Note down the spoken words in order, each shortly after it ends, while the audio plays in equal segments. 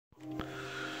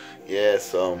Yeah,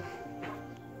 so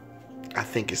I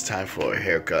think it's time for a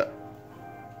haircut.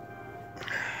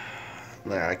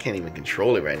 Nah, I can't even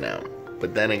control it right now.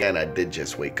 But then again, I did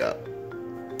just wake up.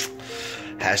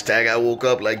 Hashtag I woke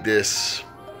up like this.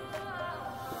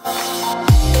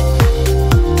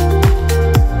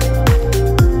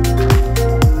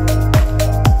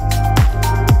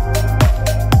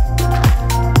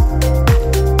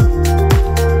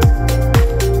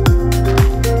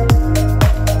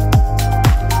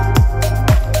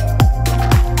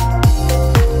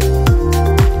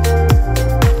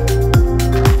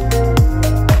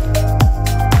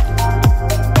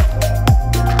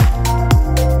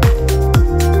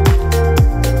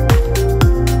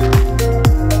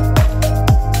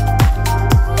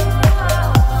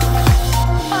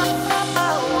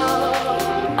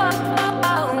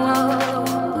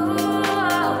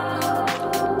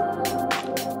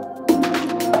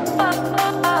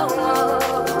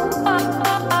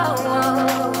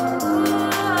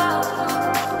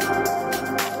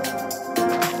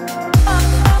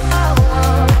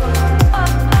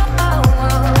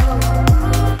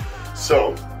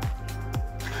 So,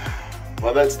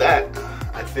 well, that's that.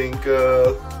 I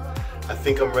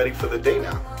think I'm ready for the day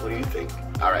now. What do you think?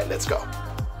 All right, let's go.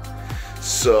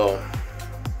 So,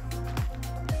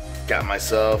 got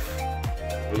myself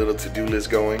a little to-do list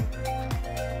going,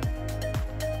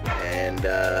 and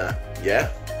yeah,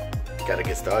 gotta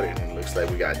get started. It looks like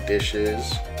we got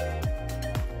dishes.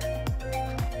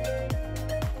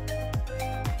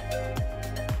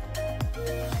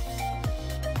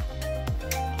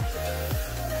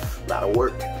 A lot of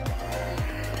work.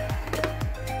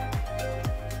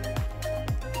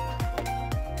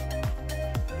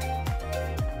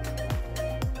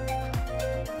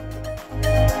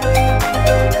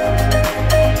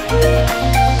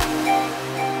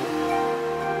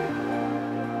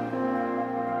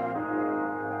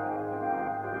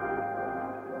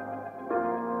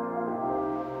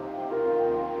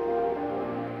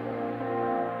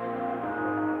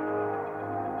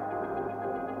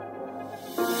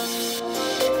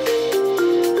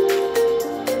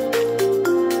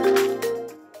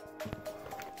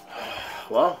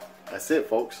 Well, that's it,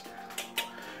 folks.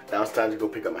 Now it's time to go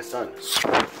pick up my son.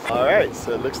 All right,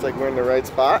 so it looks like we're in the right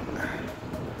spot.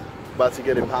 About to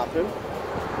get it popping.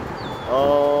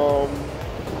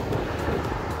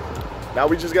 Now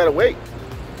we just gotta wait.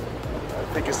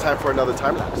 I think it's time for another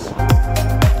time lapse.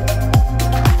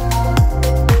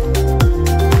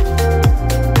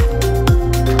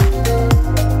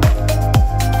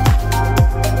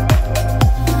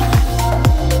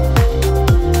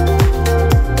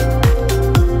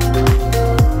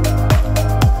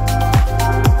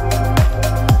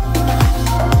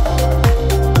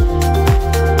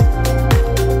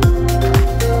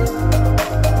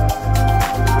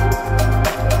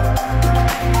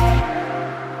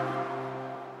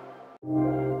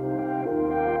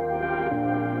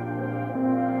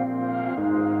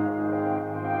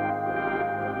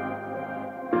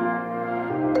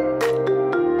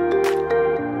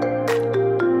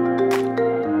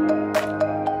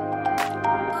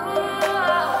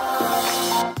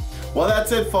 Well,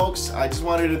 that's it, folks. I just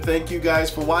wanted to thank you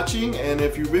guys for watching, and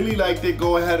if you really liked it,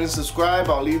 go ahead and subscribe.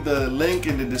 I'll leave the link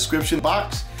in the description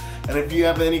box, and if you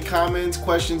have any comments,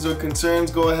 questions, or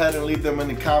concerns, go ahead and leave them in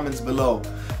the comments below.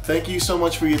 Thank you so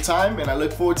much for your time, and I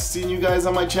look forward to seeing you guys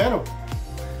on my channel.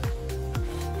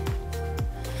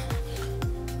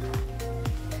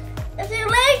 If you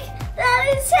like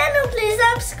that channel, please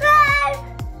subscribe.